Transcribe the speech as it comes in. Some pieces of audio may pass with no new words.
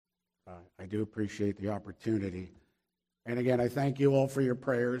I do appreciate the opportunity. And again, I thank you all for your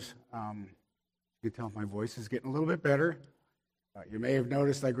prayers. You can tell my voice is getting a little bit better. You may have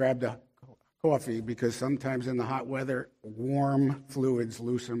noticed I grabbed a coffee because sometimes in the hot weather, warm fluids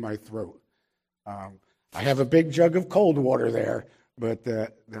loosen my throat. I have a big jug of cold water there, but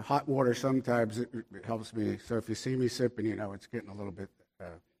the hot water sometimes it helps me. So if you see me sipping, you know it's getting a little bit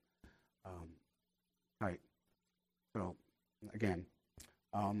tight. So again,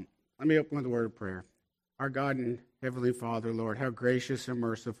 let me open with a word of prayer. Our God and Heavenly Father, Lord, how gracious and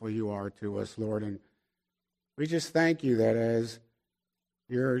merciful you are to us, Lord. And we just thank you that as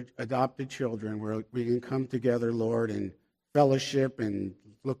your adopted children, we can come together, Lord, and fellowship and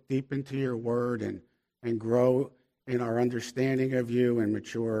look deep into your word and grow in our understanding of you and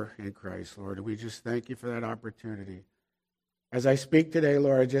mature in Christ, Lord. And we just thank you for that opportunity. As I speak today,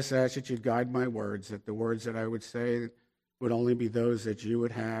 Lord, I just ask that you'd guide my words, that the words that I would say would only be those that you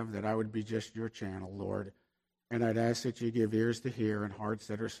would have, that I would be just your channel, Lord. And I'd ask that you give ears to hear and hearts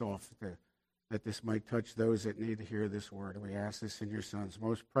that are soft, that this might touch those that need to hear this word. And we ask this in your Son's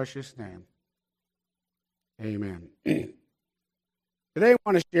most precious name. Amen. Today I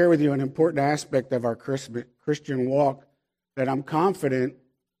want to share with you an important aspect of our Christian walk that I'm confident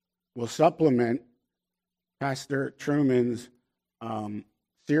will supplement Pastor Truman's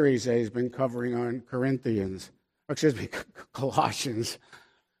series that he's been covering on Colossians.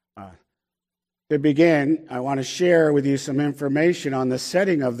 To begin, I want to share with you some information on the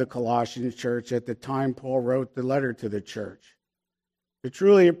setting of the Colossian church at the time Paul wrote the letter to the church. To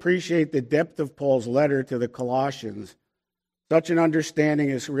truly appreciate the depth of Paul's letter to the Colossians, such an understanding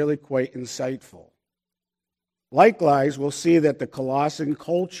is really quite insightful. Likewise, we'll see that the Colossian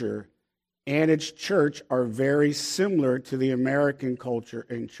culture and its church are very similar to the American culture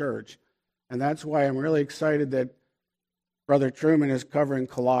and church. And that's why I'm really excited that Brother Truman is covering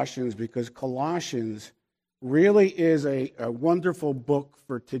Colossians, because Colossians really is a wonderful book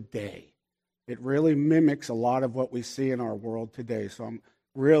for today. It really mimics a lot of what we see in our world today. So I'm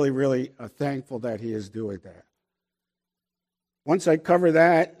really, really thankful that he is doing that. Once I cover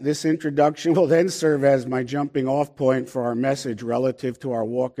that, this introduction will then serve as my jumping off point for our message relative to our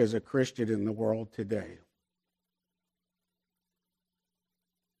walk as a Christian in the world today.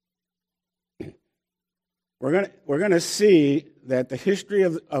 We're going to see that the history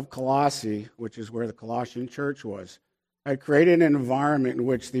of Colossae, which is where the Colossian church was, had created an environment in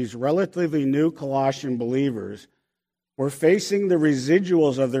which these relatively new Colossian believers were facing the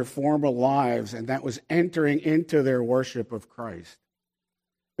residuals of their former lives, and that was entering into their worship of Christ.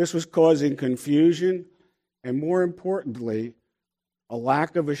 This was causing confusion and, more importantly, a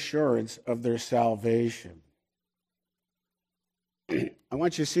lack of assurance of their salvation. I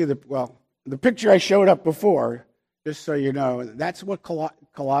want you to see the picture I showed up before, just so you know, that's what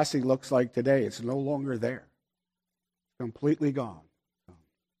Colossae looks like today. It's no longer there. It's completely gone.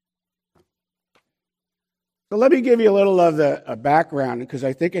 So let me give you a little of the background, because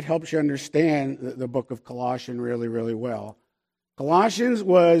I think it helps you understand the book of Colossians really, really well. Colossians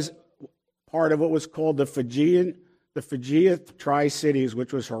was part of what was called the Phrygia Tri-Cities,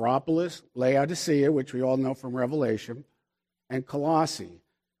 which was Hierapolis, Laodicea, which we all know from Revelation, and Colossae.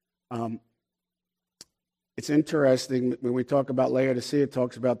 It's interesting, when we talk about Laodicea, it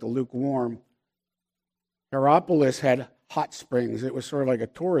talks about the lukewarm. Hierapolis had hot springs. It was sort of like a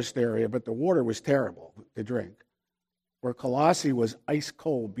tourist area, but the water was terrible to drink. Where Colossae was ice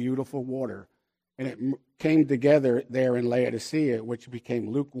cold, beautiful water. And it came together there in Laodicea, which became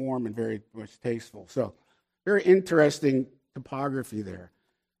lukewarm and very much tasteful. So, very interesting topography there.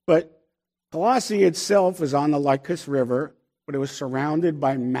 But Colossae itself is on the Lycus River, but it was surrounded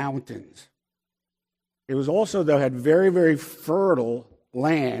by mountains. It was also, though, had very, very fertile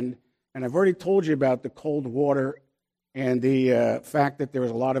land, and I've already told you about the cold water and the fact that there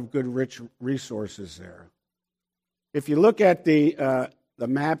was a lot of good, rich resources there. If you look at the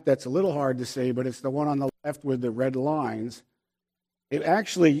map, that's a little hard to see, but it's the one on the left with the red lines. It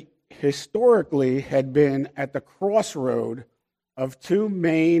actually, historically, had been at the crossroad of two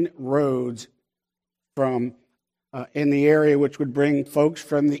main roads from in the area, which would bring folks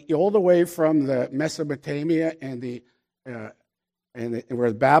from all the way from the Mesopotamia and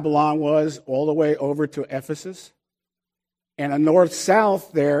where Babylon was, all the way over to Ephesus, and a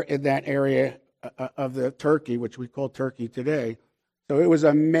north-south there in that area of the Turkey, which we call Turkey today. So it was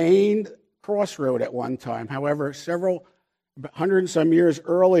a main crossroad at one time. However, several hundred and some years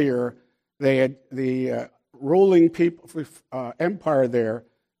earlier, they had the ruling empire there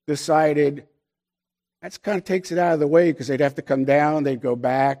decided that kind of takes it out of the way, because they'd have to come down, they'd go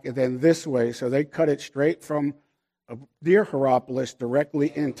back, and then this way. So they cut it straight from near Hierapolis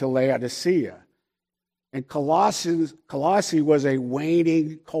directly into Laodicea. And Colossae was a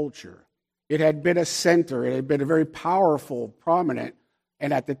waning culture. It had been a center. It had been a very powerful, prominent.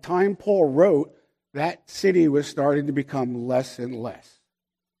 And at the time Paul wrote, that city was starting to become less and less.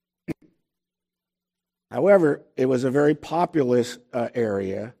 However, it was a very populous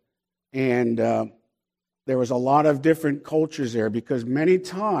area, and there was a lot of different cultures there because many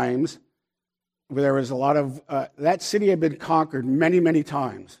times there was a lot of, that city had been conquered many, many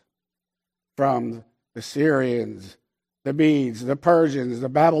times from the Syrians, the Medes, the Persians, the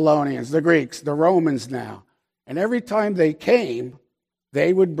Babylonians, the Greeks, the Romans now. And every time they came,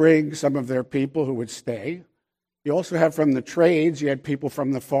 they would bring some of their people who would stay. You also have from the trades, you had people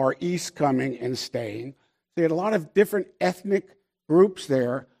from the Far East coming and staying. So you had a lot of different ethnic groups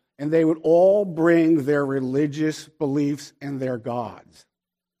there, and they would all bring their religious beliefs and their gods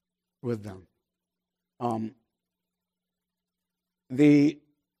with them. They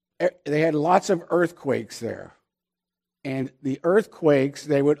had lots of earthquakes there. And the earthquakes,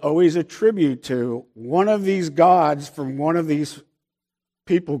 they would always attribute to one of these gods from one of these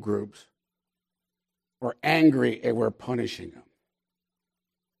people groups were angry and were punishing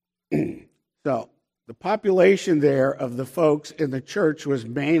them. So the population there of the folks in the church was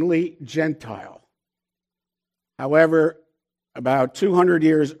mainly Gentile. However, about 200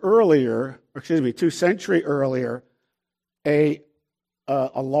 years earlier, 2 centuries earlier, a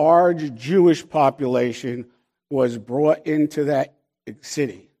large Jewish population was brought into that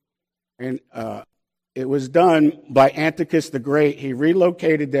city. And it was done by Antiochus the Great. He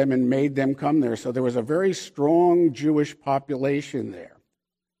relocated them and made them come there. So there was a very strong Jewish population there.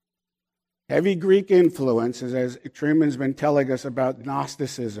 Heavy Greek influences, as Truman's been telling us about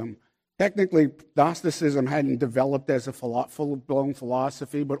Gnosticism. Technically, Gnosticism hadn't developed as a full-blown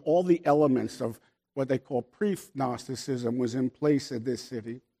philosophy, but all the elements of what they call pre-Gnosticism was in place in this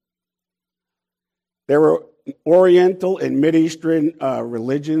city. There were Oriental and Mideastern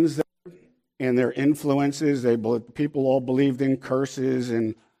religions there, and their influences. People all believed in curses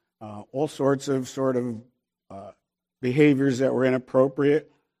and all sorts of behaviors that were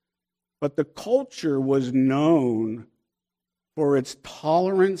inappropriate. But the culture was known for its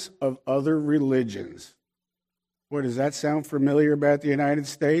tolerance of other religions. Boy, does that sound familiar about the United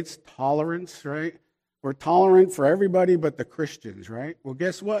States? Tolerance, right? We're tolerant for everybody but the Christians, right? Well,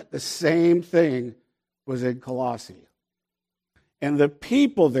 guess what? The same thing was in Colossae. And the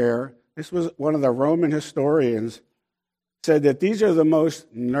people there, this was one of the Roman historians, said that these are the most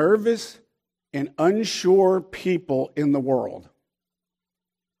nervous and unsure people in the world.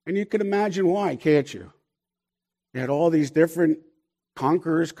 And you can imagine why, can't you? You had all these different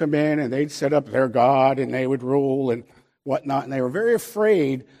conquerors come in, and they'd set up their god, and they would rule and whatnot. And they were very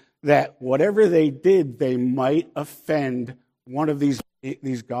afraid that whatever they did, they might offend one of these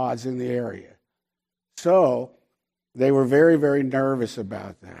gods in the area. So they were very, very nervous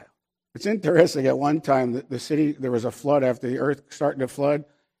about that. It's interesting, at one time, the city, there was a flood after the earth started to flood,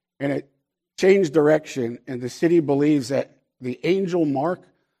 and it changed direction, and the city believes that the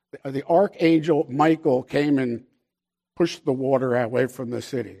archangel Michael came and pushed the water away from the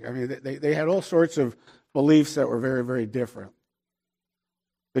city. I mean, they had all sorts of beliefs that were very, very different.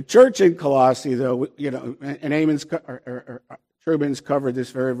 The church in Colossae, though, and Truman's covered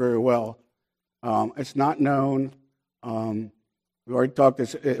this very, very well. It's not known. We already talked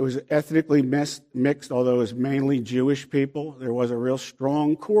this. It was ethnically mixed, although it was mainly Jewish people. There was a real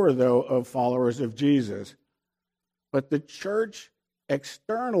strong core, though, of followers of Jesus. But the church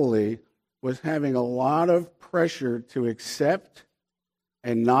externally was having a lot of pressure to accept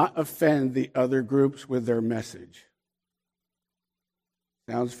and not offend the other groups with their message.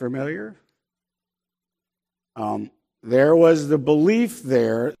 Sounds familiar? There was the belief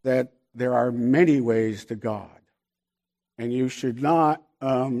there that there are many ways to God. And you should not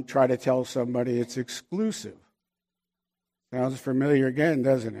try to tell somebody it's exclusive. Sounds familiar again,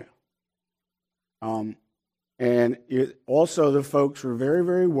 doesn't it? Also the folks were very,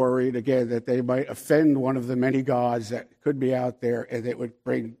 very worried, again, that they might offend one of the many gods that could be out there and it would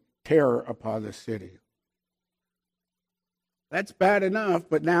bring terror upon the city. That's bad enough,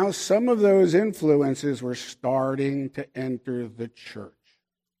 but now some of those influences were starting to enter the church.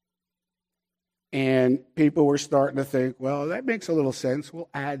 And people were starting to think, well, that makes a little sense. We'll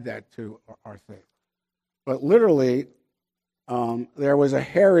add that to our thing. But literally, there was a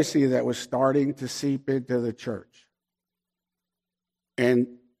heresy that was starting to seep into the church. And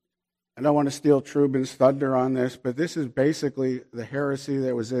I don't want to steal Truman's thunder on this, but this is basically the heresy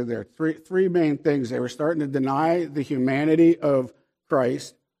that was in there. Three main things. They were starting to deny the humanity of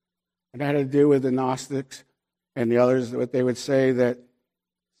Christ, and that had to do with the Gnostics. And the others, what they would say that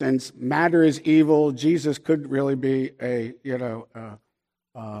since matter is evil, Jesus couldn't really be a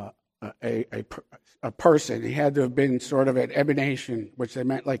person. He had to have been sort of an emanation, which they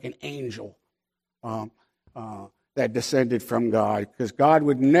meant like an angel that descended from God, because God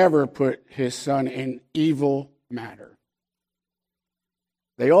would never put his son in evil matter.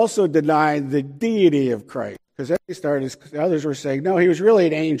 They also denied the deity of Christ, because others were saying, no, he was really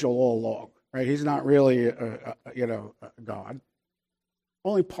an angel all along, right? He's not really a God,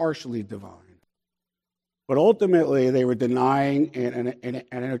 only partially divine. But ultimately, they were denying, and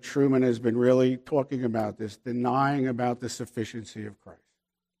I know Truman has been really talking about this, denying about the sufficiency of Christ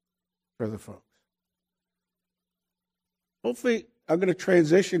for the folks. Hopefully, I'm going to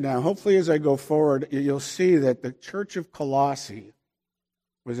transition now. Hopefully, as I go forward, you'll see that the church of Colossae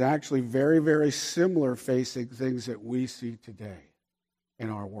was actually very, very similar facing things that we see today in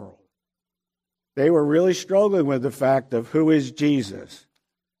our world. They were really struggling with the fact of who is Jesus.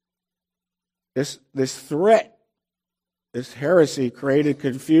 This threat, this heresy created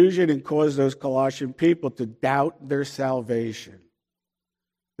confusion and caused those Colossian people to doubt their salvation.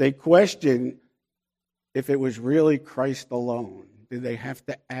 They questioned if it was really Christ alone. Did they have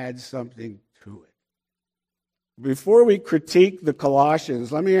to add something to it? Before we critique the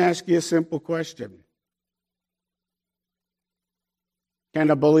Colossians, let me ask you a simple question. Can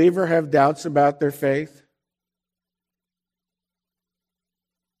a believer have doubts about their faith?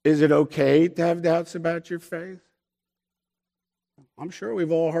 Is it okay to have doubts about your faith? I'm sure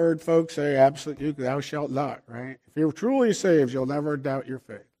we've all heard folks say, absolutely, thou shalt not, right? If you're truly saved, you'll never doubt your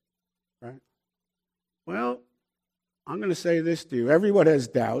faith, right? Well, I'm going to say this to you. Everyone has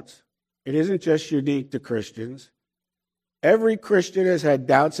doubts. It isn't just unique to Christians. Every Christian has had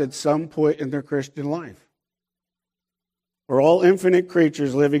doubts at some point in their Christian life. We're all infinite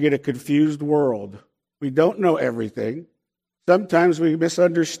creatures living in a confused world. We don't know everything. Sometimes we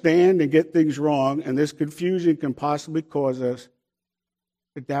misunderstand and get things wrong, and this confusion can possibly cause us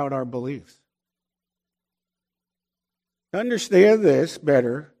to doubt our beliefs. To understand this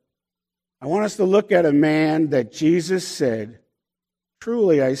better, I want us to look at a man that Jesus said,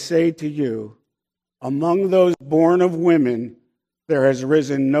 truly I say to you, among those born of women, there has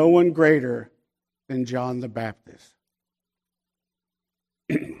risen no one greater than John the Baptist.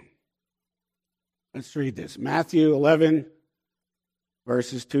 Let's read this. Matthew 11,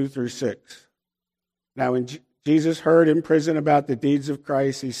 verses 2 through 6. Now when Jesus heard in prison about the deeds of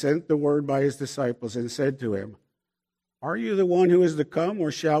Christ, he sent the word by his disciples and said to him, are you the one who is to come,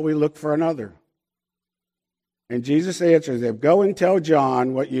 or shall we look for another? And Jesus answered them, go and tell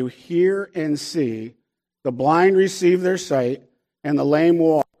John what you hear and see. The blind receive their sight, and the lame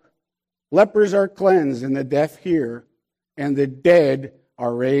walk. Lepers are cleansed, and the deaf hear, and the dead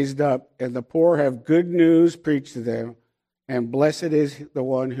are raised up, and the poor have good news preached to them, and blessed is the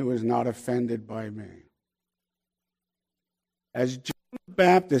one who is not offended by me. As John the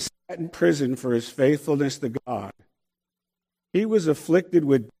Baptist sat in prison for his faithfulness to God, he was afflicted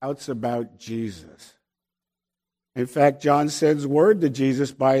with doubts about Jesus. In fact, John sends word to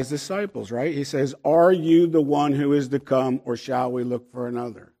Jesus by his disciples, right? He says, are you the one who is to come, or shall we look for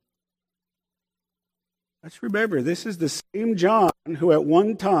another? Let's remember, this is the same John who at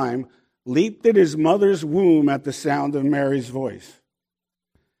one time leaped in his mother's womb at the sound of Mary's voice.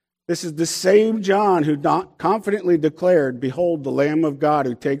 This is the same John who confidently declared, behold, the Lamb of God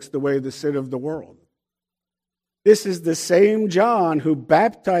who takes away the sin of the world. This is the same John who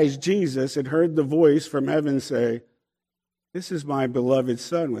baptized Jesus and heard the voice from heaven say, this is my beloved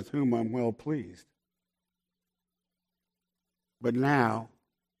Son with whom I'm well pleased. But now,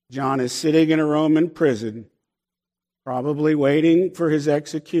 John is sitting in a Roman prison, probably waiting for his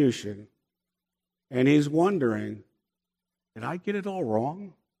execution, and he's wondering, did I get it all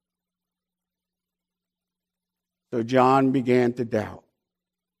wrong? So John began to doubt.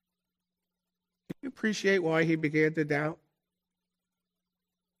 Can you appreciate why he began to doubt?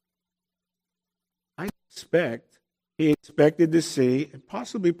 I suspect he expected to see and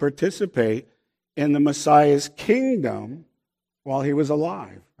possibly participate in the Messiah's kingdom while he was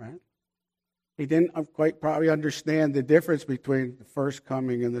alive, right? He didn't quite probably understand the difference between the first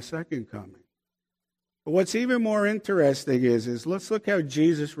coming and the second coming. But what's even more interesting is let's look how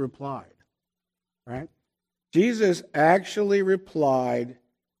Jesus replied, right? Jesus actually replied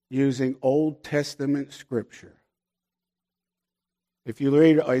using Old Testament scripture. If you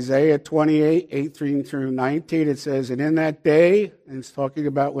read Isaiah 28, 18 through 19, it says, and in that day, and it's talking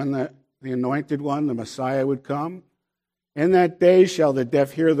about when the anointed one, the Messiah, would come, in that day shall the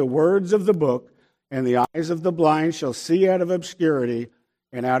deaf hear the words of the book, and the eyes of the blind shall see out of obscurity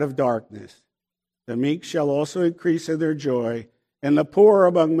and out of darkness. The meek shall also increase in their joy, and the poor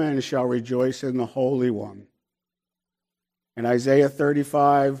among men shall rejoice in the Holy One. In Isaiah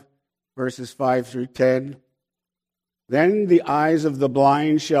 35, verses 5 through 10, then the eyes of the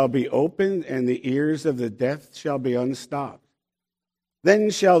blind shall be opened, and the ears of the deaf shall be unstopped.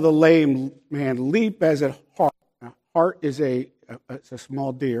 Then shall the lame man leap as a hart. A hart is it's a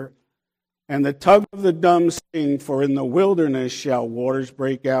small deer. And the tongue of the dumb sing, for in the wilderness shall waters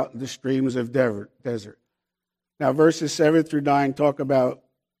break out in the streams of desert. Now, verses 7 through 9 talk about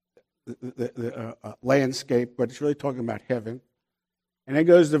the landscape, but it's really talking about heaven. And it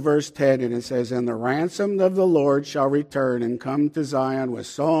goes to verse 10, and it says, and the ransomed of the Lord shall return and come to Zion with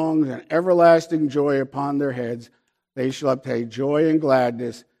songs and everlasting joy upon their heads. They shall obtain joy and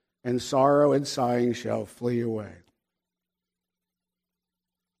gladness, and sorrow and sighing shall flee away.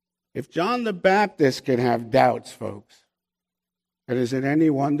 If John the Baptist can have doubts, folks, and is it any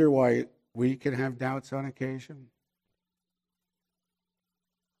wonder why we can have doubts on occasion?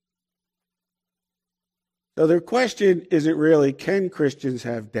 So the question isn't really, can Christians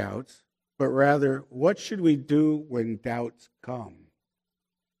have doubts, but rather, what should we do when doubts come?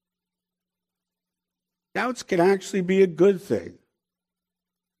 Doubts can actually be a good thing.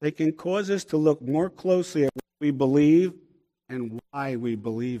 They can cause us to look more closely at what we believe and why we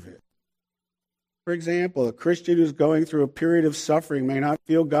believe it. For example, a Christian who's going through a period of suffering may not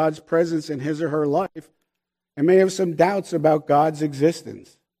feel God's presence in his or her life and may have some doubts about God's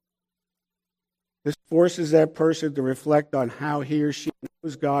existence. This forces that person to reflect on how he or she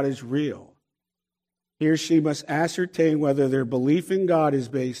knows God is real. He or she must ascertain whether their belief in God is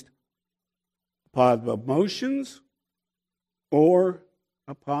based upon emotions or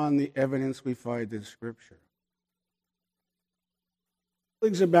upon the evidence we find in Scripture.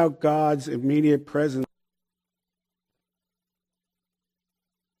 Things about God's immediate presence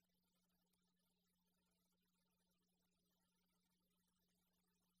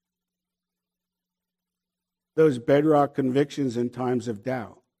those bedrock convictions in times of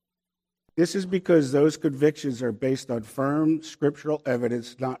doubt. This is because those convictions are based on firm scriptural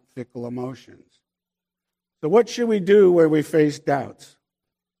evidence, not fickle emotions. So what should we do when we face doubts?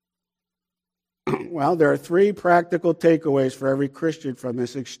 Well, there are three practical takeaways for every Christian from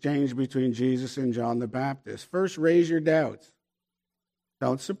this exchange between Jesus and John the Baptist. First, raise your doubts.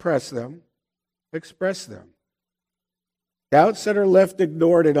 Don't suppress them. Express them. Doubts that are left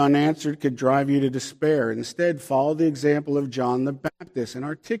ignored and unanswered could drive you to despair. Instead, follow the example of John the Baptist and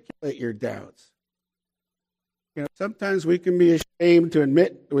articulate your doubts. Sometimes we can be ashamed to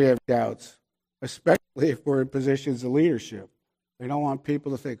admit we have doubts, especially if we're in positions of leadership. We don't want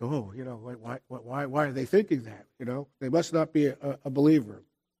people to think, why are they thinking that? They must not be a believer.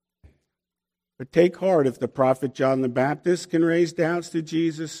 But take heart, if the prophet John the Baptist can raise doubts to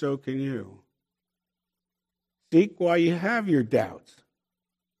Jesus, so can you. Seek why you have your doubts.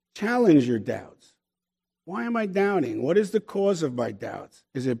 Challenge your doubts. Why am I doubting? What is the cause of my doubts?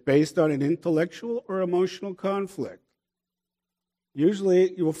 Is it based on an intellectual or emotional conflict?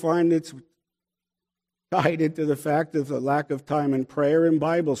 Usually you will find it's tied into the fact of the lack of time in prayer and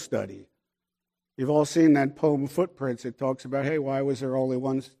Bible study. You've all seen that poem, Footprints. It talks about, hey, why was there only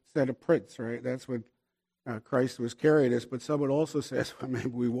one set of prints, right? That's when Christ was carrying us. But someone also says, well, maybe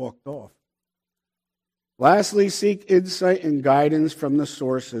we walked off. Lastly, seek insight and guidance from the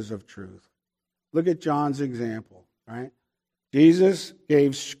sources of truth. Look at John's example, right? Jesus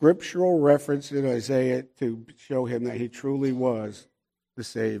gave scriptural reference in Isaiah to show him that he truly was the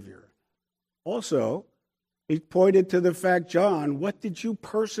Savior. Also, he pointed to the fact, John, what did you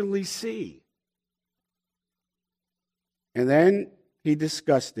personally see? And then he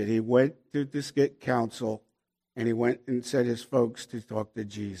discussed it. He went to get counsel, and he went and sent his folks to talk to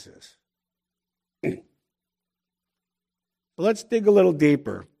Jesus. Let's dig a little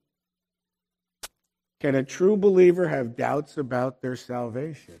deeper. Can a true believer have doubts about their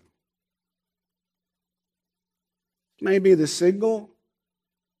salvation? Maybe the single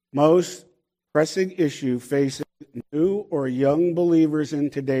most pressing issue facing new or young believers in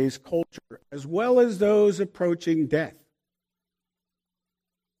today's culture, as well as those approaching death.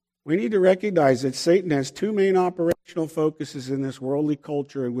 We need to recognize that Satan has two main operational focuses in this worldly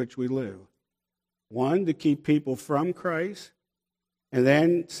culture in which we live. One, to keep people from Christ, and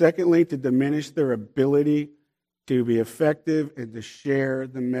then, secondly, to diminish their ability to be effective and to share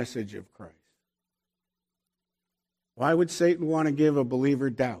the message of Christ. Why would Satan want to give a believer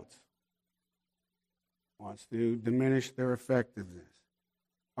doubts? He wants to diminish their effectiveness.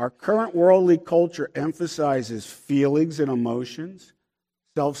 Our current worldly culture emphasizes feelings and emotions,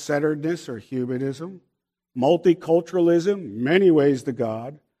 self-centeredness or humanism, multiculturalism, many ways to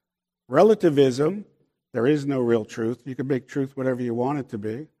God, Relativism, there is no real truth. You can make truth whatever you want it to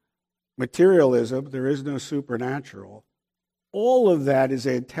be. Materialism, there is no supernatural. All of that is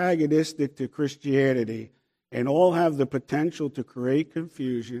antagonistic to Christianity, and all have the potential to create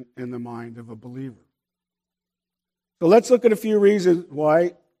confusion in the mind of a believer. So let's look at a few reasons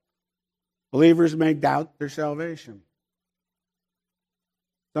why believers may doubt their salvation.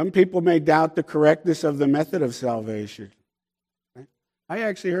 Some people may doubt the correctness of the method of salvation. I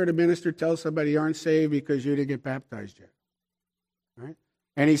actually heard a minister tell somebody, you aren't saved because you didn't get baptized yet. Right?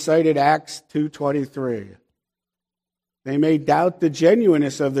 And he cited Acts 2:23. They may doubt the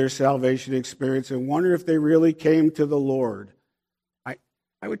genuineness of their salvation experience and wonder if they really came to the Lord.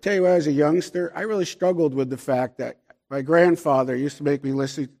 I would tell you, as a youngster, I really struggled with the fact that my grandfather used to make me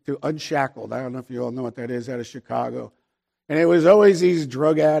listen to Unshackled. I don't know if you all know what that is, out of Chicago. And it was always these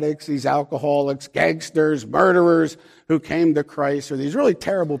drug addicts, these alcoholics, gangsters, murderers who came to Christ, or these really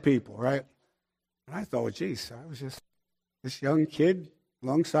terrible people, right? And I thought, well, geez, I was just this young kid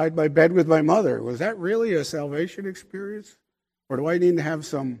alongside my bed with my mother. Was that really a salvation experience? Or do I need to have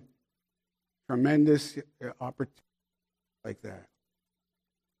some tremendous opportunity like that?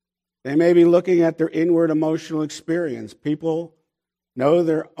 They may be looking at their inward emotional experience. People know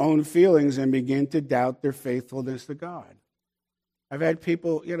their own feelings and begin to doubt their faithfulness to God. I've had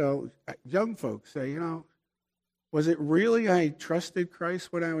people, young folks say, was it really I trusted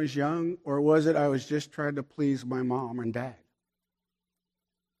Christ when I was young, or was it I was just trying to please my mom and dad?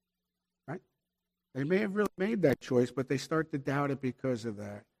 Right? They may have really made that choice, but they start to doubt it because of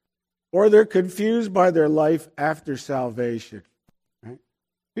that. Or they're confused by their life after salvation. Right?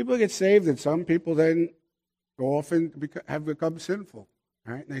 People get saved, and some people then go off and have become sinful.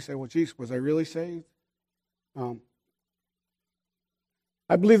 Right? And they say, well, geez, was I really saved?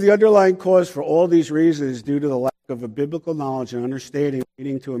 I believe the underlying cause for all these reasons is due to the lack of a biblical knowledge and understanding,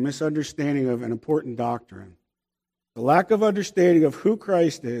 leading to a misunderstanding of an important doctrine. The lack of understanding of who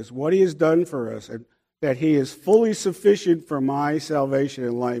Christ is, what he has done for us, and that he is fully sufficient for my salvation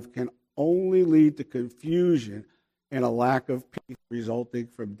in life can only lead to confusion and a lack of peace resulting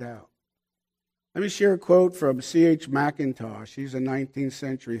from doubt. Let me share a quote from C.H. Mackintosh. He's a 19th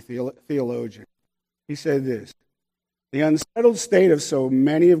century theologian. He said this: "The unsettled state of so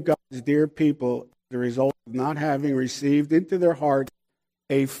many of God's dear people is the result of not having received into their hearts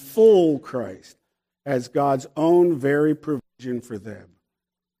a full Christ as God's own very provision for them.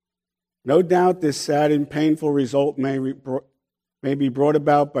 No doubt this sad and painful result may be brought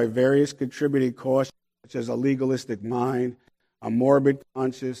about by various contributing causes, such as a legalistic mind, a morbid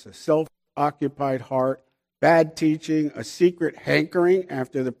conscience, a self-occupied heart, bad teaching, a secret hankering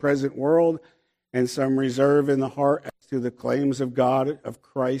after the present world, and some reserve in the heart as to the claims of God, of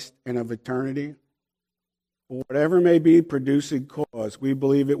Christ, and of eternity. Whatever may be producing cause, we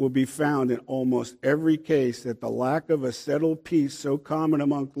believe it will be found in almost every case that the lack of a settled peace so common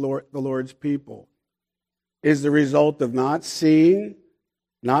among the Lord's people is the result of not seeing,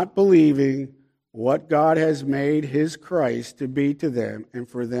 not believing what God has made his Christ to be to them and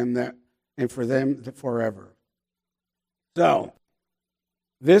for them forever." So,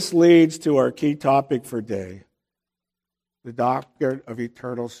 this leads to our key topic for today, the doctrine of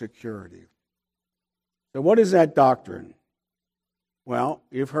eternal security. So what is that doctrine? Well,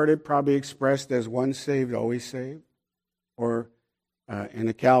 you've heard it probably expressed as once saved, always saved. Or in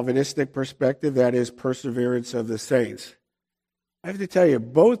a Calvinistic perspective, that is perseverance of the saints. I have to tell you,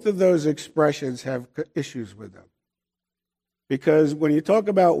 both of those expressions have issues with them. Because when you talk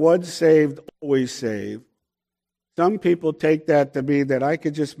about once saved, always saved, some people take that to mean that I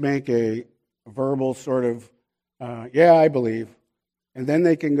could just make a verbal sort of, yeah, I believe, and then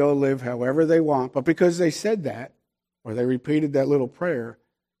they can go live however they want. But because they said that, or they repeated that little prayer,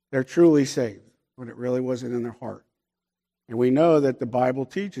 they're truly saved, when it really wasn't in their heart. And we know that the Bible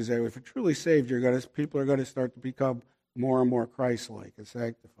teaches that if you're truly saved, people are going to start to become more and more Christ-like and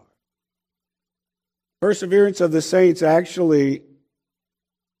sanctified. Perseverance of the saints, actually,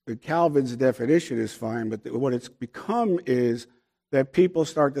 the Calvin's definition is fine, but what it's become is that people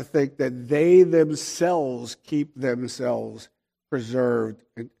start to think that they themselves keep themselves preserved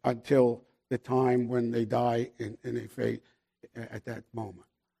until the time when they die in a fate at that moment.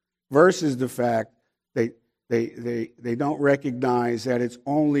 Versus the fact they don't recognize that it's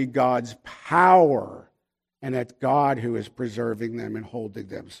only God's power and that's God who is preserving them and holding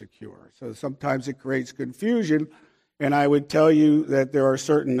them secure. So sometimes it creates confusion, and I would tell you that there are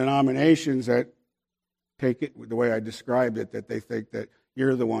certain denominations that take it the way I described it, that they think that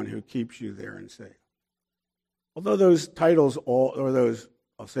you're the one who keeps you there and safe. Although those titles, or those,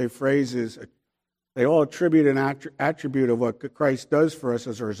 I'll say, phrases They all attribute an attribute of what Christ does for us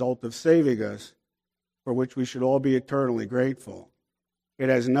as a result of saving us, for which we should all be eternally grateful. It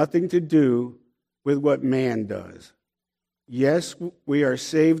has nothing to do with what man does. Yes, we are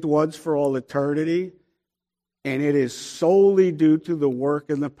saved once for all eternity, and it is solely due to the work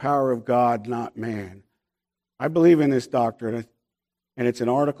and the power of God, not man. I believe in this doctrine, and it's an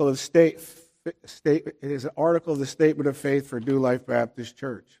article of it is an article of the Statement of Faith for New Life Baptist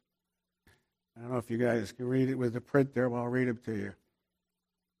Church. I don't know if you guys can read it with the print there, but I'll read it to you.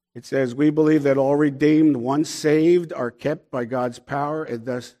 It says, "We believe that all redeemed, once saved, are kept by God's power and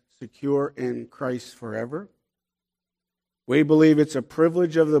thus secure in Christ forever. We believe it's a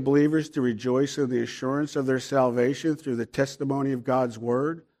privilege of the believers to rejoice in the assurance of their salvation through the testimony of God's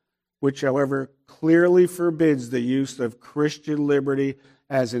word, which, however, clearly forbids the use of Christian liberty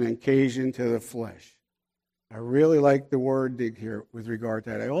as an occasion to the flesh." I really like the word here with regard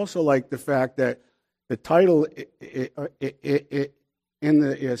to that. I also like the fact that the title in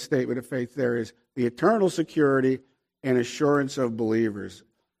the Statement of Faith there is the eternal security and assurance of believers.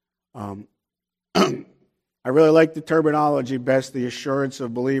 I really like the terminology best, the assurance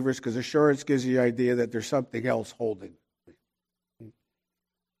of believers, because assurance gives you the idea that there's something else holding.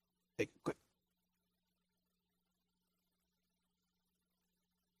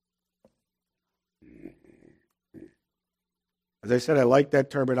 As I said, I like that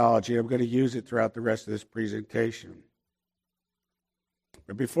terminology. I'm going to use it throughout the rest of this presentation.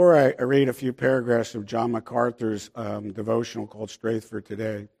 But before I read a few paragraphs of John MacArthur's devotional called Strength for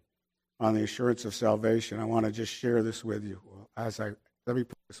Today on the assurance of salvation, I want to just share this with you as I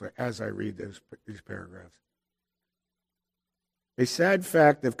read these paragraphs. A sad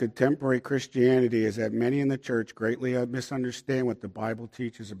fact of contemporary Christianity is that many in the church greatly misunderstand what the Bible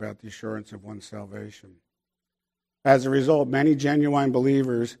teaches about the assurance of one's salvation. As a result, many genuine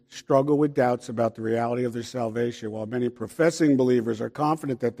believers struggle with doubts about the reality of their salvation, while many professing believers are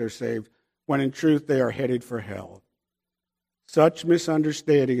confident that they're saved, when in truth they are headed for hell. Such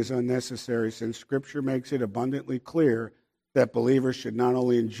misunderstanding is unnecessary, since Scripture makes it abundantly clear that believers should not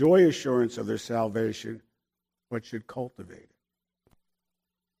only enjoy assurance of their salvation, but should cultivate it.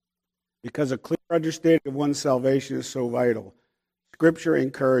 Because a clear understanding of one's salvation is so vital, Scripture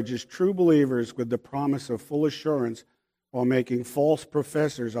encourages true believers with the promise of full assurance while making false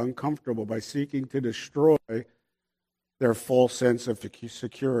professors uncomfortable by seeking to destroy their false sense of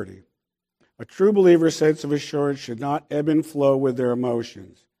security. A true believer's sense of assurance should not ebb and flow with their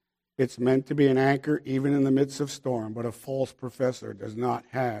emotions. It's meant to be an anchor even in the midst of storm, but a false professor does not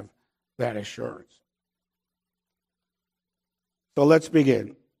have that assurance. So let's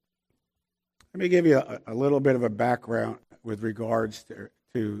begin. Let me give you a little bit of a background with regards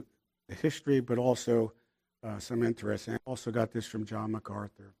to the history, but also some interest. And I also got this from John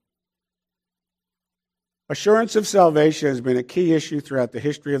MacArthur. Assurance of salvation has been a key issue throughout the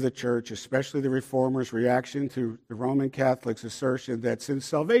history of the church, especially the Reformers' reaction to the Roman Catholics' assertion that since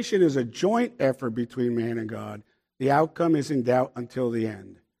salvation is a joint effort between man and God, the outcome is in doubt until the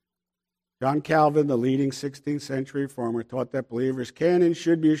end. John Calvin, the leading 16th century reformer, taught that believers can and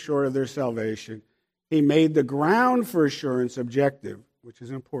should be assured of their salvation. He made the ground for assurance objective, which is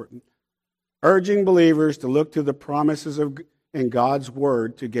important, urging believers to look to the promises in God's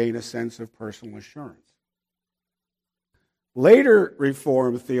Word to gain a sense of personal assurance. Later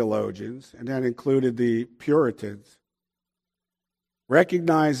Reformed theologians, and that included the Puritans,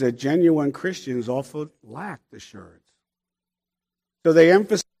 recognized that genuine Christians often lacked assurance. So they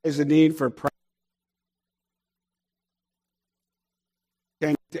emphasized the need for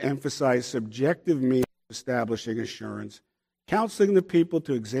to emphasize subjective means of establishing assurance, counseling the people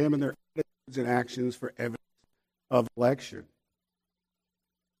to examine their attitudes and actions for evidence of election.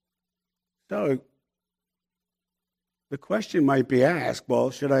 So the question might be asked,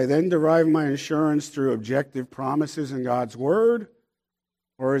 well, should I then derive my assurance through objective promises in God's Word,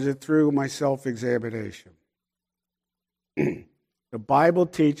 or is it through my self-examination? The Bible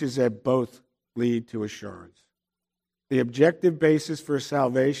teaches that both lead to assurance. The objective basis for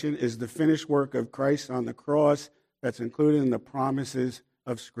salvation is the finished work of Christ on the cross that's included in the promises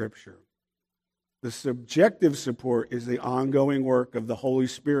of Scripture. The subjective support is the ongoing work of the Holy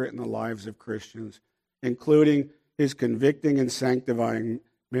Spirit in the lives of Christians, including His convicting and sanctifying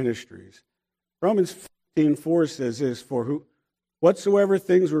ministries. Romans 15:4 says this, "For whatsoever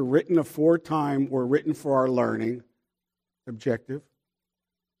things were written aforetime were written for our learning," subjective,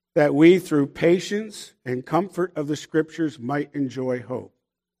 "that we through patience and comfort of the Scriptures might enjoy hope,"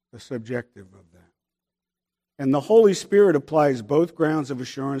 the subjective of that. And the Holy Spirit applies both grounds of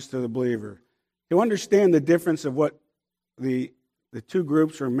assurance to the believer. To understand the difference of what the two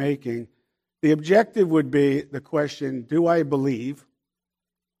groups are making, The objective would be the question, do I believe?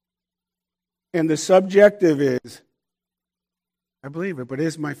 And the subjective is, I believe it, but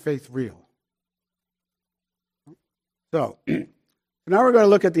is my faith real? So, now we're going to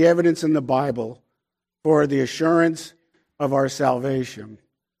look at the evidence in the Bible for the assurance of our salvation.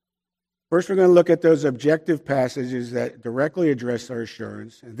 First, we're going to look at those objective passages that directly address our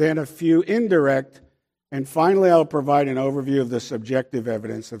assurance, and then a few indirect, and finally I'll provide an overview of the subjective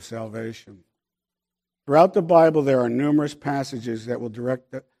evidence of salvation. Throughout the Bible, there are numerous passages that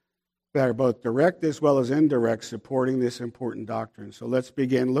are both direct as well as indirect, supporting this important doctrine. So let's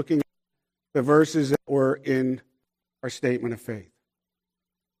begin looking at the verses that were in our statement of faith.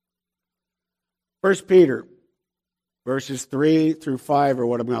 1 Peter, verses 3 through 5 are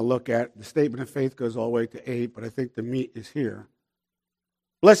what I'm going to look at. The statement of faith goes all the way to 8, but I think the meat is here.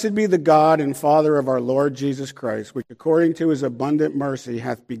 Blessed be the God and Father of our Lord Jesus Christ, which according to his abundant mercy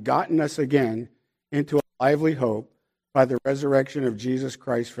hath begotten us again into a lively hope by the resurrection of Jesus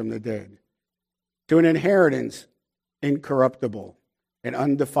Christ from the dead, to an inheritance incorruptible and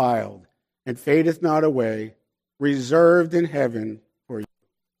undefiled, and fadeth not away, reserved in heaven for you,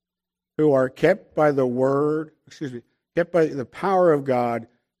 who are kept by the power of God,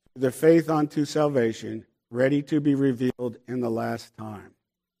 the faith unto salvation, ready to be revealed in the last time.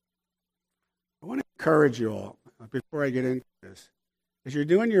 I want to encourage you all, before I get into this, as you're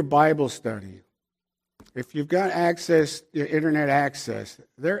doing your Bible study, if you've got access, internet access,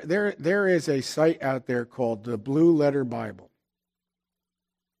 there is a site out there called the Blue Letter Bible.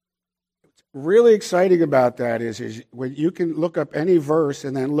 What's really exciting about that is when you can look up any verse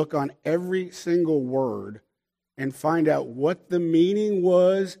and then look on every single word and find out what the meaning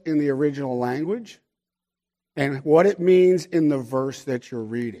was in the original language and what it means in the verse that you're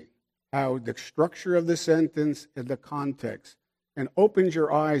reading, how the structure of the sentence and the context, and opens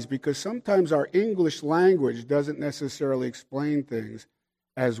your eyes, because sometimes our English language doesn't necessarily explain things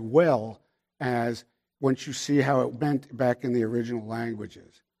as well as once you see how it meant back in the original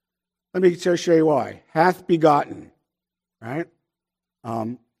languages. Let me just show you why. Hath begotten, right?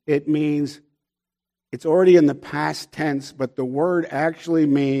 It means it's already in the past tense, but the word actually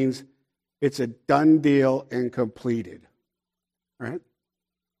means it's a done deal and completed, right?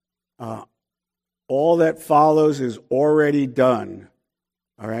 All that follows is already done,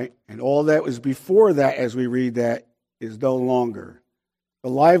 all right? And all that was before that, as we read that, is no longer. The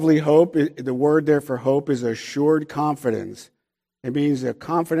lively hope, the word there for hope is assured confidence. It means a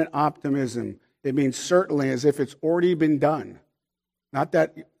confident optimism. It means certainly as if it's already been done. Not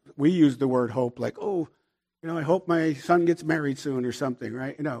that we use the word hope like, I hope my son gets married soon or something,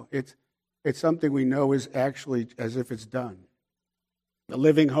 right? No, it's something we know is actually as if it's done. The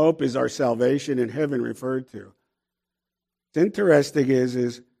living hope is our salvation in heaven referred to. What's interesting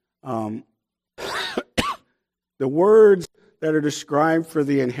is the words that are described for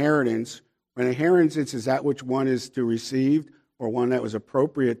the inheritance. When inheritance is that which one is to receive or one that was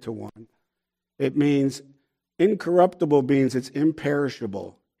appropriate to one. It means incorruptible means it's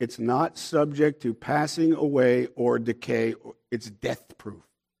imperishable. It's not subject to passing away or decay. It's death-proof.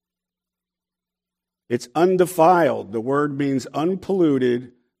 It's undefiled. The word means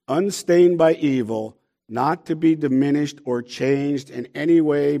unpolluted, unstained by evil, not to be diminished or changed in any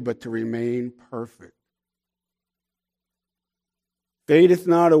way, but to remain perfect. Fadeth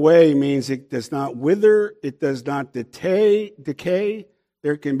not away means it does not wither, it does not decay,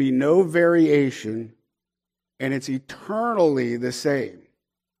 there can be no variation, and it's eternally the same.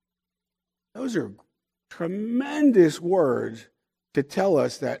 Those are tremendous words to tell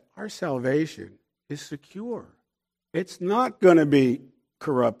us that our salvation is secure. It's not going to be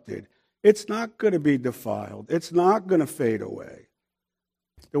corrupted. It's not going to be defiled. It's not going to fade away.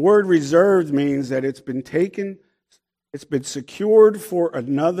 The word reserved means that it's been taken, it's been secured for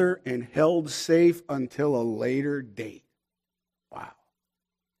another and held safe until a later date. Wow.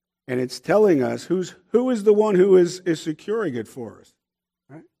 And it's telling us who is the one who is securing it for us.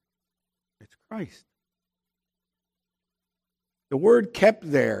 Right? It's Christ. The word kept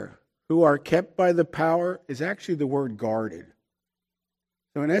there, who are kept by the power, is actually the word guarded.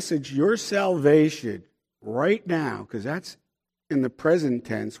 So in essence, your salvation right now, because that's in the present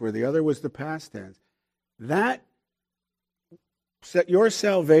tense where the other was the past tense, your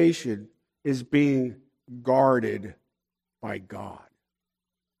salvation is being guarded by God.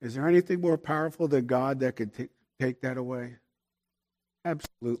 Is there anything more powerful than God that could take that away?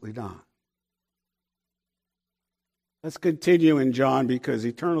 Absolutely not. Let's continue in John, because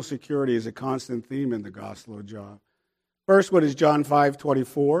eternal security is a constant theme in the Gospel of John. First, what is John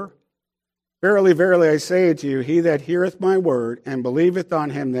 5:24? Verily, verily, I say unto you, he that heareth my word and believeth on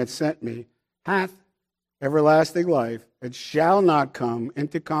him that sent me hath everlasting life, and shall not come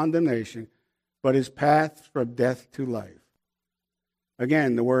into condemnation, but is passed from death to life.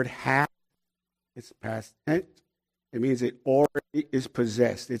 Again, the word hath, it's past tense. It means it already is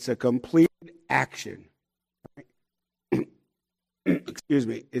possessed. It's a complete action. Excuse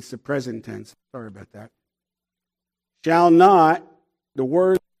me, it's the present tense. Sorry about that. Shall not, the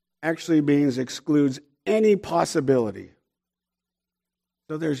word actually means excludes any possibility.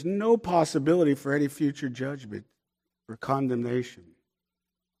 So there's no possibility for any future judgment or condemnation.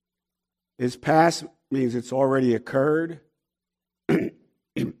 Is past means it's already occurred. If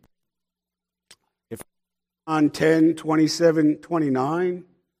on 10, 27, 29,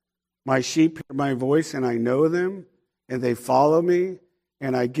 my sheep hear my voice and I know them, and they follow me,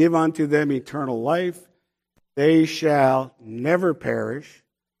 and I give unto them eternal life, they shall never perish,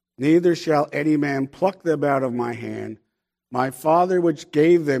 neither shall any man pluck them out of my hand. My Father which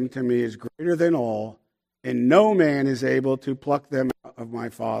gave them to me is greater than all, and no man is able to pluck them out of my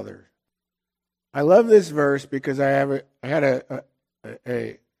Father. I love this verse because I had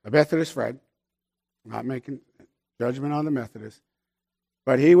a Methodist friend. I'm not making judgment on the Methodists,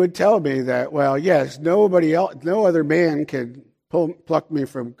 but he would tell me that, well, yes, nobody else, no other man can pluck me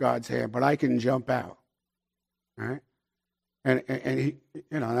from God's hand, but I can jump out. Right? And he,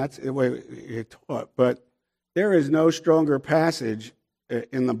 that's the way he taught. But there is no stronger passage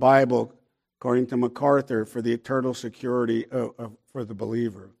in the Bible, according to MacArthur, for the eternal security for the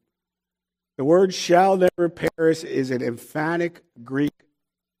believer. The word shall never perish is an emphatic Greek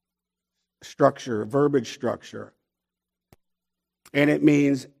structure, verbiage structure. And it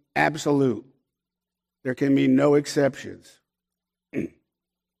means absolute. There can be no exceptions.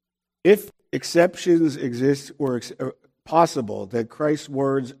 If exceptions exist or possible, that Christ's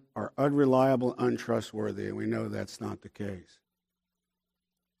words are unreliable, untrustworthy, and we know that's not the case.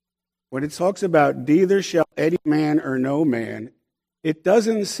 When it talks about neither shall any man or no man, it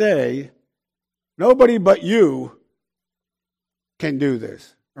doesn't say nobody but you can do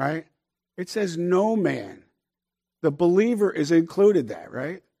this, right? It says no man. The believer is included that,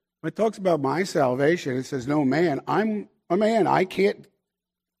 right? When it talks about my salvation, it says no man. I'm a man. I can't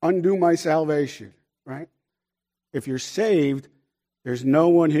undo my salvation, right? If you're saved, there's no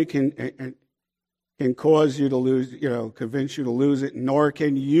one who can cause you to lose, convince you to lose it, nor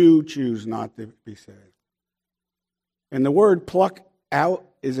can you choose not to be saved. And the word pluck out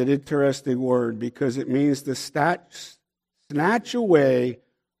is an interesting word because it means to snatch away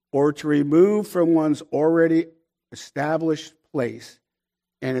or to remove from one's already established place.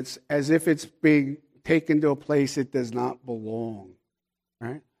 And it's as if it's being taken to a place it does not belong,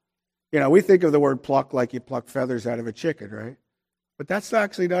 right? We think of the word pluck like you pluck feathers out of a chicken, right? But that's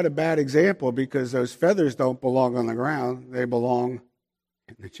actually not a bad example because those feathers don't belong on the ground. They belong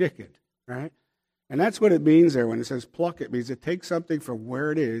in the chicken, right? And that's what it means there when it says pluck. It means it takes something from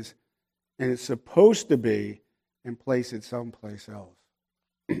where it is and it's supposed to be and place it someplace else.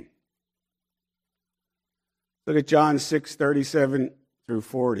 Look at John 6:37 through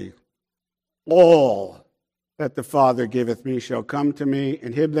 40. All that the Father giveth me shall come to me,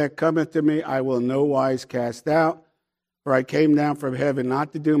 and him that cometh to me I will in no wise cast out. For I came down from heaven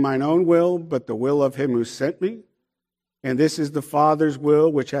not to do mine own will, but the will of him who sent me. And this is the Father's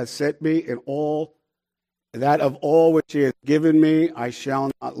will which hath sent me, and all that of all which he hath given me I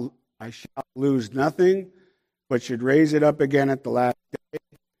shall lose nothing, but should raise it up again at the last day.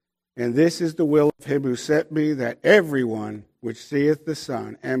 And this is the will of him who sent me, that everyone which seeth the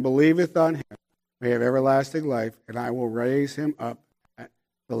Son and believeth on him may have everlasting life, and I will raise him up at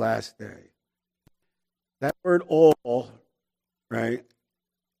the last day. That word all, right,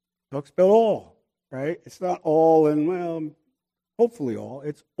 talks about all, right? It's not all and, well, hopefully all.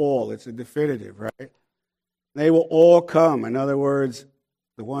 It's all. It's a definitive, right? They will all come. In other words,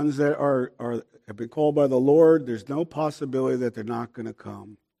 the ones that have been called by the Lord, there's no possibility that they're not going to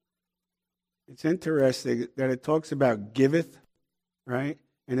come. It's interesting that it talks about giveth, right?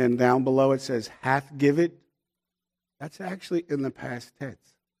 And then down below it says hath giveth. That's actually in the past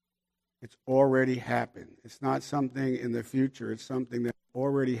tense. It's already happened. It's not something in the future. It's something that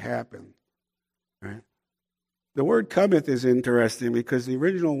already happened, right? The word cometh is interesting because the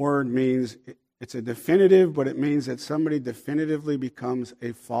original word means it's a definitive, but it means that somebody definitively becomes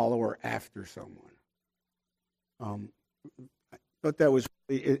a follower after someone. I thought that was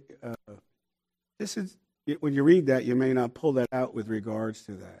really... This is, when you read that, you may not pull that out with regards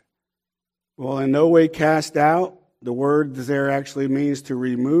to that. Well, in no way cast out, the word there actually means to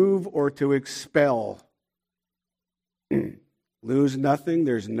remove or to expel. Lose nothing,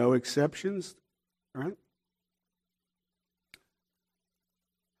 there's no exceptions, right?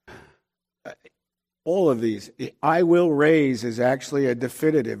 all of these. I will raise is actually a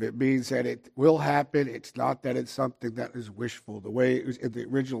definitive. It means that it will happen. It's not that it's something that is wishful. The way it was in the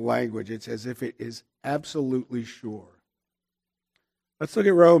original language, it's as if it is absolutely sure. Let's look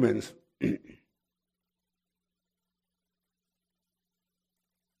at Romans.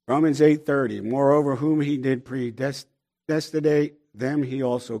 Romans 8:30. Moreover, whom he did predestinate, them he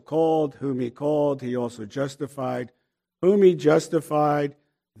also called. Whom he called, he also justified. Whom he justified,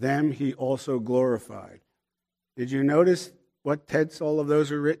 them he also glorified. Did you notice what tense all of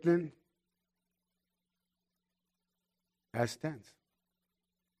those are written in? Past tense.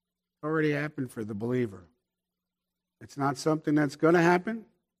 Already happened for the believer. It's not something that's going to happen.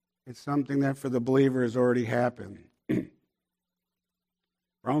 It's something that for the believer has already happened.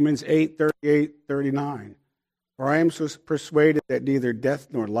 Romans 8:38-39. For I am so persuaded that neither death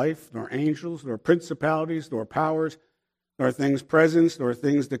nor life, nor angels, nor principalities, nor powers, nor things present, nor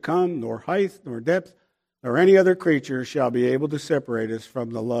things to come, nor height, nor depth, nor any other creature shall be able to separate us from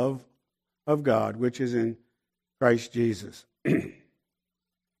the love of God, which is in Christ Jesus. Excuse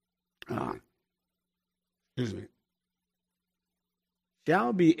me.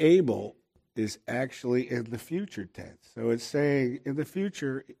 Shall be able is actually in the future tense. So it's saying in the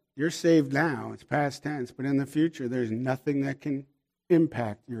future, you're saved now. It's past tense. But in the future, there's nothing that can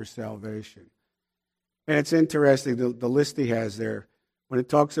impact your salvation. And it's interesting, the list he has there, when it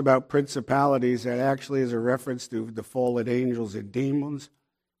talks about principalities, that actually is a reference to the fallen angels and demons.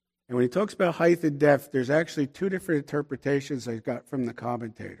 And when he talks about height and depth, there's actually two different interpretations I got from the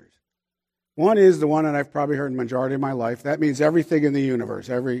commentators. One is the one that I've probably heard the majority of my life. That means everything in the universe,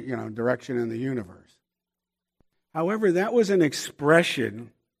 every direction in the universe. However, that was an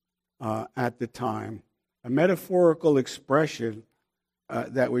expression at the time, a metaphorical expression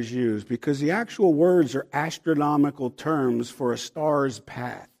that was used, because the actual words are astronomical terms for a star's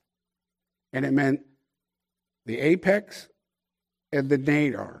path. And it meant the apex and the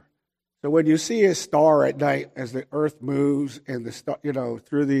nadir. So when you see a star at night as the earth moves and the star,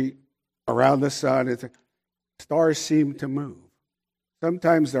 around the sun, stars seem to move.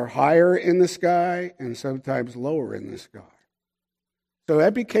 Sometimes they're higher in the sky and sometimes lower in the sky. So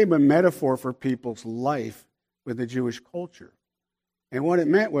that became a metaphor for people's life with the Jewish culture. And what it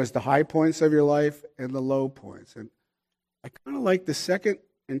meant was the high points of your life and the low points. And I kind of like the second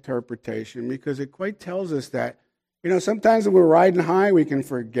interpretation because it quite tells us that, sometimes when we're riding high, we can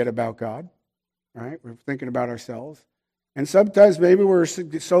forget about God, right? We're thinking about ourselves. And sometimes maybe we're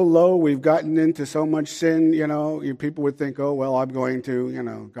so low, we've gotten into so much sin, people would think, oh, well, I'm going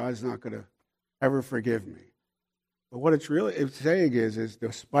to, God's not going to ever forgive me. But what it's saying is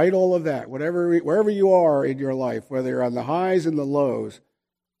despite all of that, wherever you are in your life, whether you're on the highs and the lows,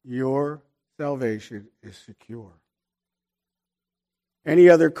 your salvation is secure. Any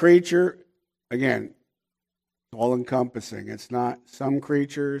other creature, again, it's all-encompassing. It's not some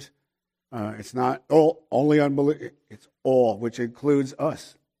creatures. It's not only unbelief. It's all, which includes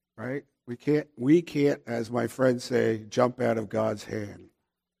us, right? We can't, as my friends say, jump out of God's hand.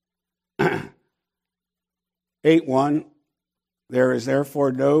 8:1, there is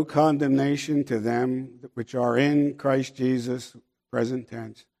therefore no condemnation to them which are in Christ Jesus, present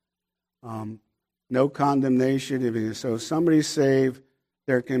tense. No condemnation. So if somebody's saved,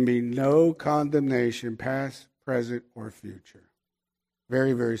 there can be no condemnation, past, present, or future.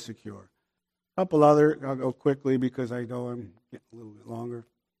 Very, very secure. A couple other, I'll go quickly because I know I'm getting a little bit longer.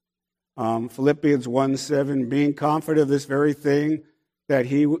 Philippians 1:7, being confident of this very thing, that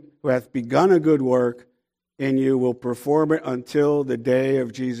he who hath begun a good work in you will perform it until the day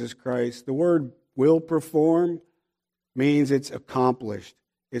of Jesus Christ. The word will perform means it's accomplished.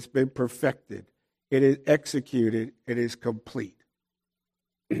 It's been perfected. It is executed. It is complete.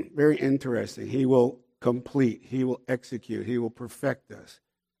 Very interesting. He will complete. He will execute. He will perfect us.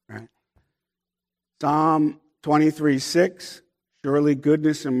 Right? Psalm 23:6, surely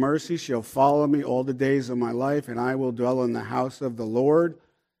goodness and mercy shall follow me all the days of my life, and I will dwell in the house of the Lord.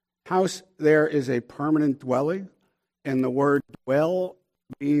 House there is a permanent dwelling, and the word dwell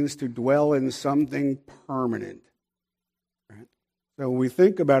means to dwell in something permanent. Right? So when we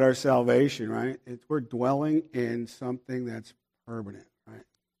think about our salvation, right, we're dwelling in something that's permanent, right?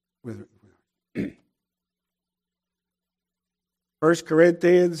 1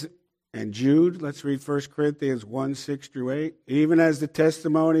 Corinthians and Jude, let's read 1 Corinthians 1:6-8. Even as the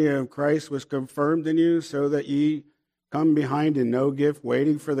testimony of Christ was confirmed in you, so that ye come behind in no gift,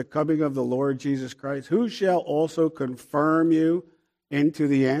 waiting for the coming of the Lord Jesus Christ, who shall also confirm you into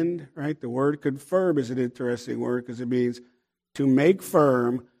the end, right? The word confirm is an interesting word because it means to make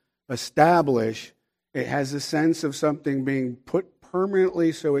firm, establish. It has a sense of something being put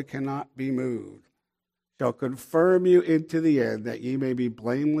permanently so it cannot be moved, shall confirm you into the end, that ye may be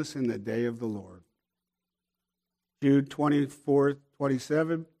blameless in the day of the Lord. Jude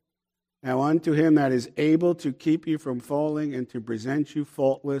 24:27. Now unto him that is able to keep you from falling and to present you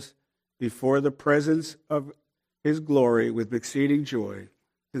faultless before the presence of his glory with exceeding joy,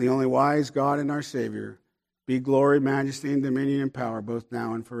 to the only wise God and our Savior, be glory, majesty, and dominion and power, both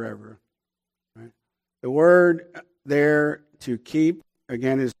now and forever. Right? The word there, to keep,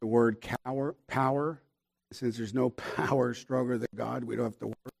 again, is the word power. Since there's no power stronger than God, we don't have to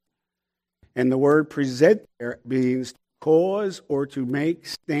work. And the word present there means to cause or to make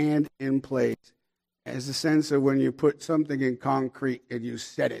stand in place, as the sense of when you put something in concrete and you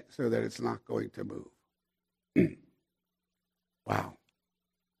set it so that it's not going to move. Wow.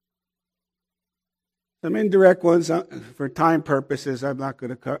 Some indirect ones, for time purposes, I'm not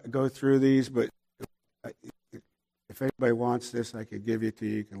going to go through these, but if anybody wants this, I could give it to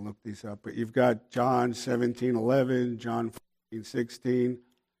you. You can look these up. But you've got John 17:11, John 14:16,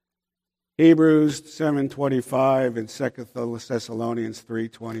 Hebrews 7:25, and 2 Thessalonians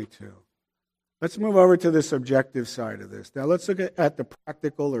 3:22. Let's move over to the subjective side of this. Now let's look at the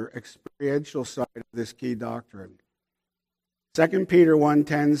practical or experiential side of this key doctrine. 2 Peter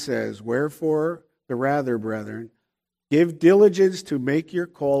 1:10 says, wherefore the rather, brethren, give diligence to make your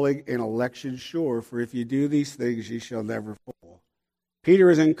calling and election sure, for if you do these things, ye shall never fall. Peter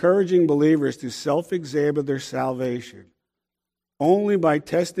is encouraging believers to self-examine their salvation. Only by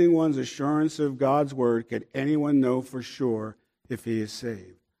testing one's assurance of God's word can anyone know for sure if he is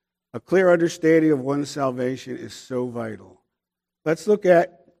saved. A clear understanding of one's salvation is so vital. Let's look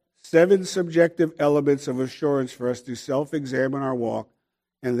at 7 subjective elements of assurance for us to self-examine our walk,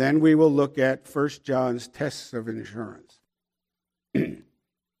 and then we will look at 1 John's tests of assurance.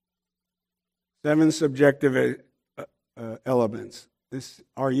 7 subjective elements.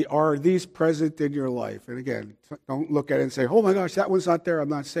 Are these present in your life? And again, don't look at it and say, oh my gosh, that one's not there, I'm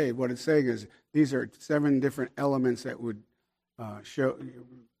not saved. What it's saying is these are 7 different elements that would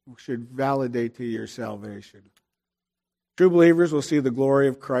should validate to your salvation. True believers will see the glory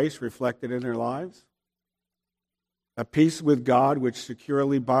of Christ reflected in their lives. A peace with God which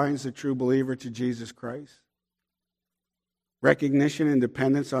securely binds the true believer to Jesus Christ. Recognition and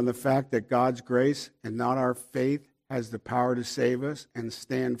dependence on the fact that God's grace and not our faith has the power to save us, and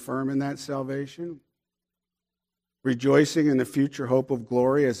stand firm in that salvation. Rejoicing in the future hope of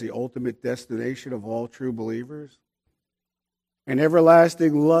glory as the ultimate destination of all true believers. An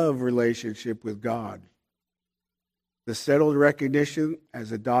everlasting love relationship with God. The settled recognition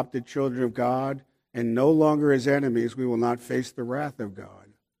as adopted children of God, and no longer as enemies, we will not face the wrath of God.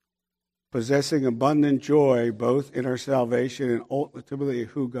 Possessing abundant joy both in our salvation and ultimately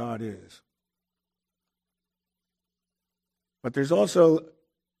who God is. But there's also,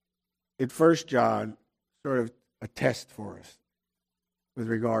 in 1 John, sort of a test for us with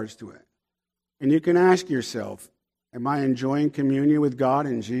regards to it. And you can ask yourself, am I enjoying communion with God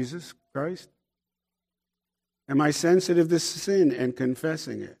in Jesus Christ? Am I sensitive to sin and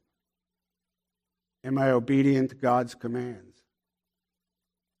confessing it? Am I obedient to God's commands?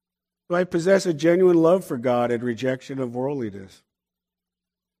 Do I possess a genuine love for God and rejection of worldliness?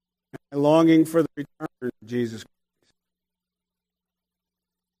 Am I longing for the return of Jesus Christ?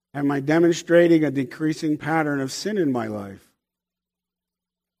 Am I demonstrating a decreasing pattern of sin in my life?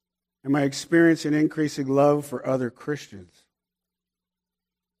 Am I experiencing increasing love for other Christians?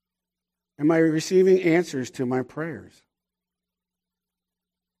 Am I receiving answers to my prayers?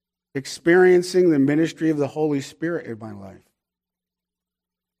 Experiencing the ministry of the Holy Spirit in my life?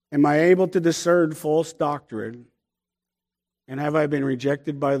 Am I able to discern false doctrine? And have I been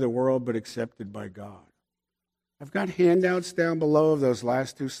rejected by the world but accepted by God? I've got handouts down below of those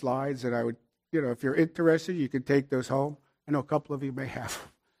last 2 slides that I would, if you're interested, you can take those home. I know a couple of you may have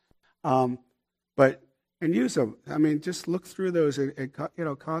them. And use them. I mean, just look through those and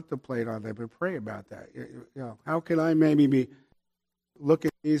contemplate on them and pray about that. How can I maybe look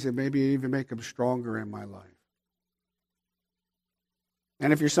at these and maybe even make them stronger in my life?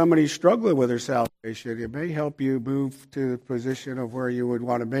 And if you're somebody struggling with their salvation, it may help you move to the position of where you would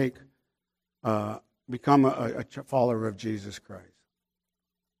want to become a follower of Jesus Christ.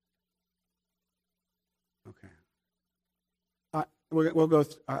 Okay. We'll go.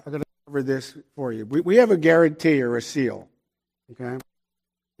 I'm going to cover this for you. We have a guarantee or a seal. Okay.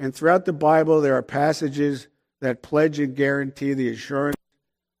 And throughout the Bible, there are passages that pledge and guarantee the assurance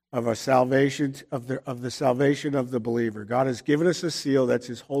of a salvation of the salvation of the believer. God has given us a seal, that's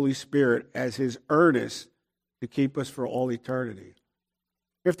His Holy Spirit, as His earnest to keep us for all eternity.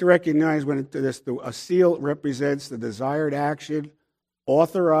 You have to recognize when a seal represents the desired action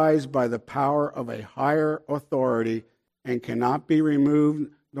authorized by the power of a higher authority, and cannot be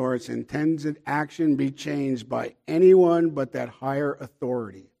removed, nor its intended action be changed by anyone but that higher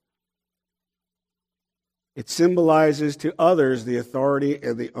authority. It symbolizes to others the authority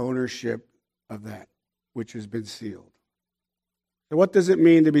and the ownership of that which has been sealed. So what does it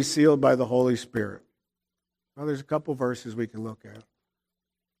mean to be sealed by the Holy Spirit? Well, there's a couple verses we can look at.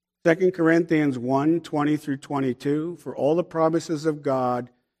 2 Corinthians 1:20 through 22, for all the promises of God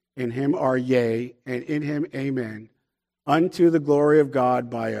in him are yea, and in him amen, unto the glory of God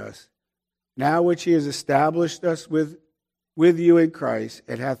by us. Now which he has established us with you in Christ,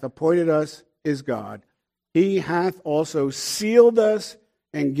 and hath appointed us is God. He hath also sealed us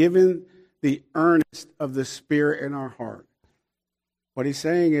and given the earnest of the Spirit in our heart. What he's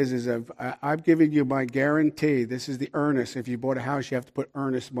saying is I've given you my guarantee. This is the earnest. If you bought a house, you have to put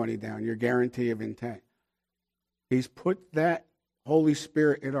earnest money down, your guarantee of intent. He's put that Holy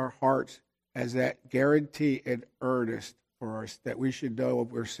Spirit in our hearts as that guarantee and earnest for us that we should know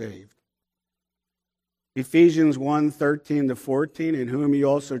we're saved. Ephesians 1:13 to 14, in whom ye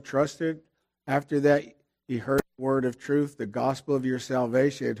also trusted. After that ye heard the word of truth, the gospel of your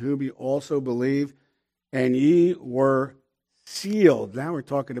salvation, in whom ye also believed, and ye were sealed. Now we're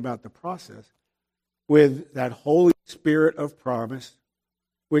talking about the process. With that Holy Spirit of promise,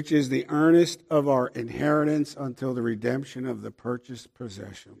 which is the earnest of our inheritance until the redemption of the purchased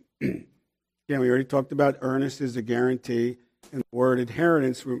possession. Again, we already talked about earnest is a guarantee, and the word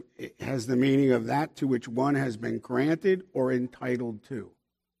inheritance has the meaning of that to which one has been granted or entitled to.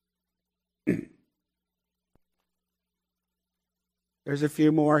 There's a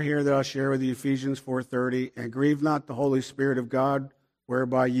few more here that I'll share with you. Ephesians 4:30, and grieve not the Holy Spirit of God,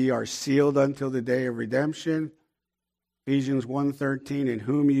 whereby ye are sealed until the day of redemption. Ephesians 1:13, in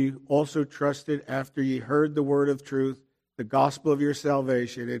whom ye also trusted after ye heard the word of truth, the gospel of your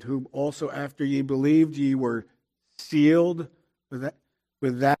salvation, in whom also after ye believed ye were sealed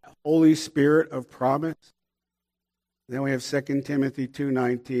with that Holy Spirit of promise. Then we have 2 Timothy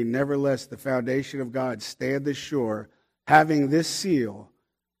 2:19, nevertheless the foundation of God standeth sure, having this seal,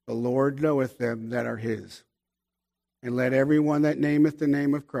 the Lord knoweth them that are his. And let every one that nameth the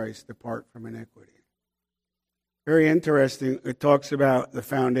name of Christ depart from iniquity. Very interesting. It talks about the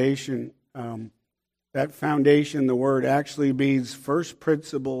foundation. That foundation, the word actually means first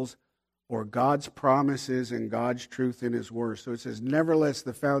principles or God's promises and God's truth in his word. So it says, nevertheless,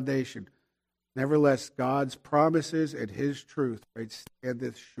 the foundation. Nevertheless, God's promises and his truth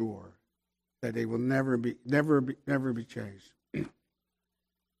standeth sure, that they will never be changed.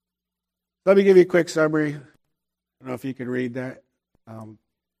 Let me give you a quick summary. I don't know if you can read that.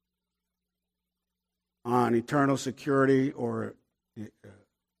 On eternal security or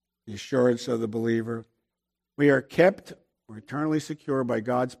the assurance of the believer. We are kept or eternally secure by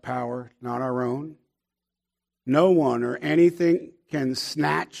God's power, not our own. No one or anything can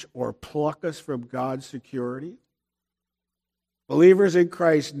snatch or pluck us from God's security. Believers in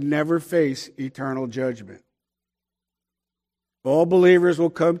Christ never face eternal judgment. All believers will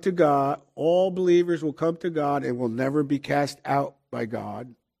come to God. All believers will come to God and will never be cast out by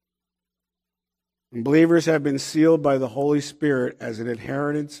God. And believers have been sealed by the Holy Spirit as an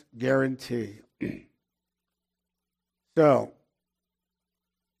inheritance guarantee. So,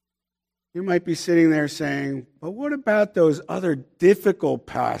 you might be sitting there saying, but what about those other difficult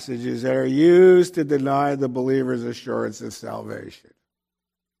passages that are used to deny the believer's assurance of salvation?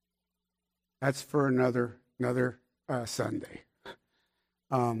 That's for another Sunday.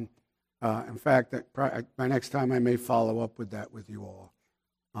 In fact, by next time I may follow up with that with you all.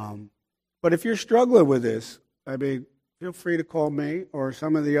 But if you're struggling with this, I mean, feel free to call me or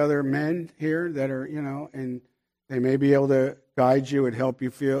some of the other men here that are, and they may be able to guide you and help you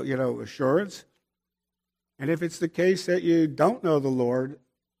feel, assurance. And if it's the case that you don't know the Lord,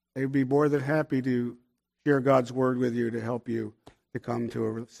 they'd be more than happy to share God's word with you to help you to come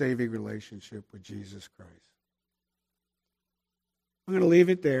to a saving relationship with Jesus Christ. I'm going to leave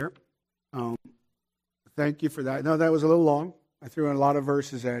it there. Thank you for that. I know that was a little long. I threw in a lot of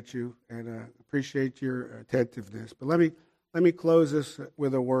verses at you, and appreciate your attentiveness. But let me close this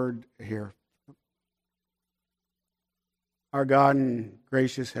with a word here. Our God and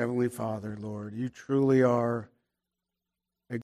gracious Heavenly Father, Lord, you truly are